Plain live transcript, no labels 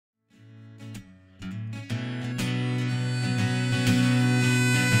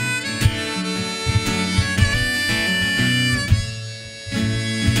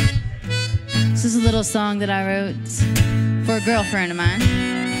This is a little song that I wrote for a girlfriend of mine.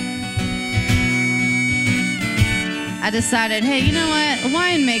 I decided, hey, you know what?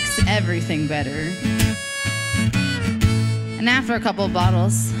 Wine makes everything better. And after a couple of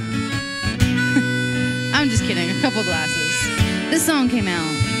bottles, I'm just kidding, a couple glasses, this song came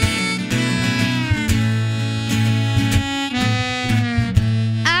out.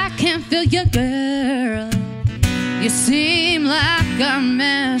 I can feel you, girl. You seem like a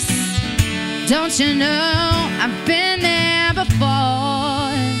mess. Don't you know I've been there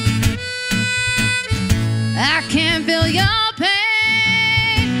before? I can feel your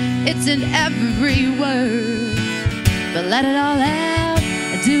pain. It's in every word. But let it all out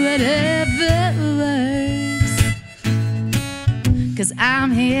and do whatever works. 'Cause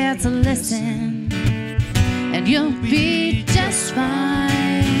I'm here to listen, and you'll be just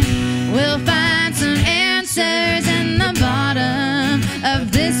fine. We'll find some answers in the bottom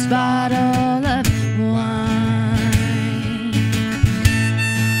of this bottle of wine.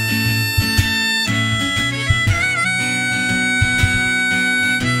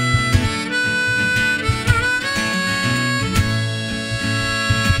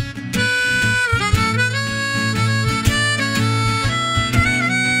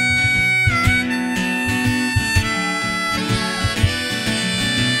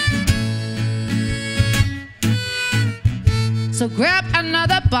 So grab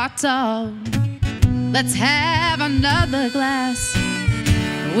another bottle, let's have another glass.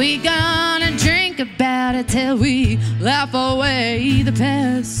 We gonna drink about it till we laugh away the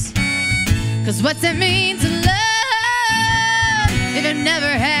past. 'C's what's it mean to love if you've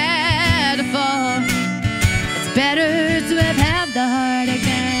never had a fall? It's better to have had the heartache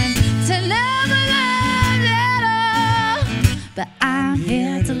than to never love at all. But I'm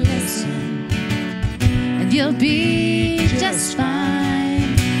here to listen, and you'll be just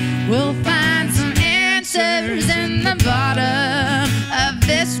fine. We'll find some answers in the bottom of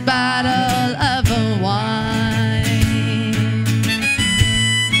this bottle of wine.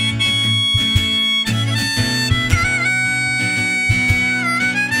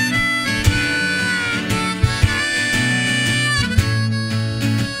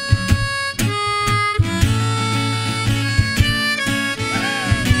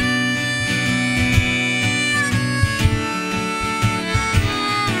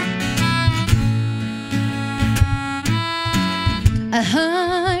 A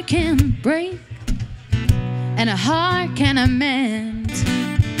heart can break, and a heart can amend,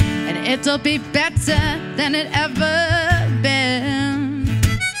 and it'll be better than it ever been.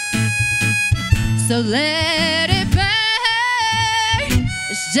 So let it burn.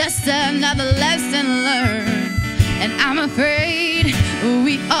 It's just another lesson learned, and I'm afraid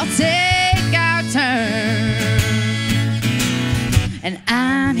we all take our turn. And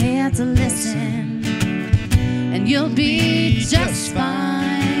I'm here to listen, and you'll be just fine.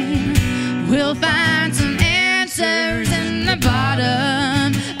 We'll find some answers in the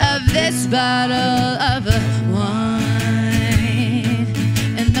bottom of this bottle of wine.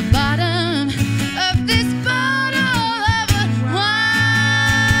 In the bottom of this bottle of wine.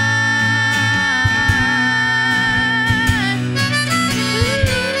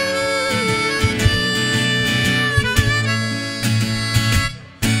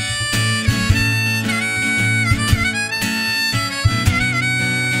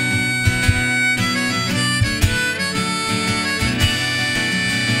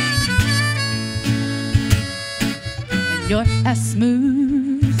 You're as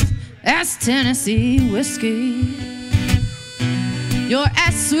smooth as Tennessee whiskey. You're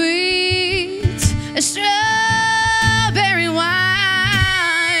as sweet as strawberry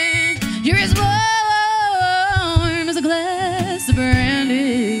wine. You're as warm as a glass of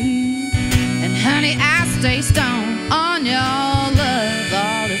brandy. And honey, I stay stoned on your love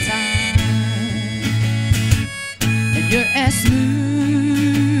all the time. And you're as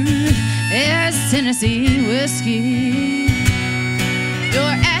smooth as Tennessee whiskey.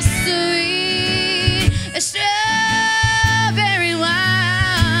 You're as sweet as strawberry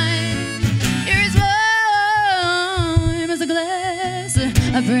wine. You're as warm as a glass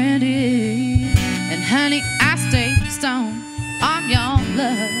of brandy. And honey, I stay stoned on your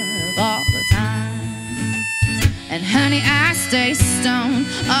love all the time. And honey, I stay stoned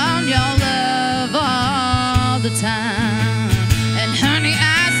on your love all the time. And honey,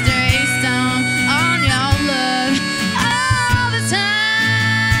 I stay stoned on your love all the time.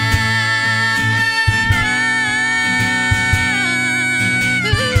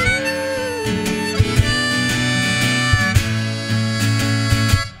 Ooh.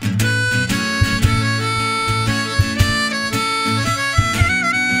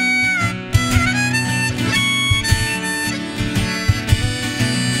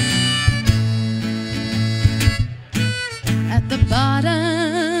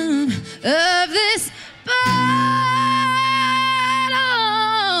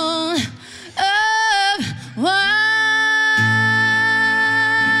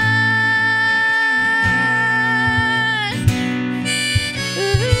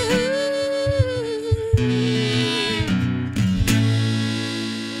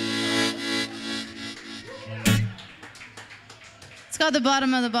 got the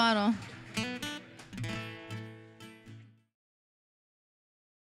bottom of the bottle.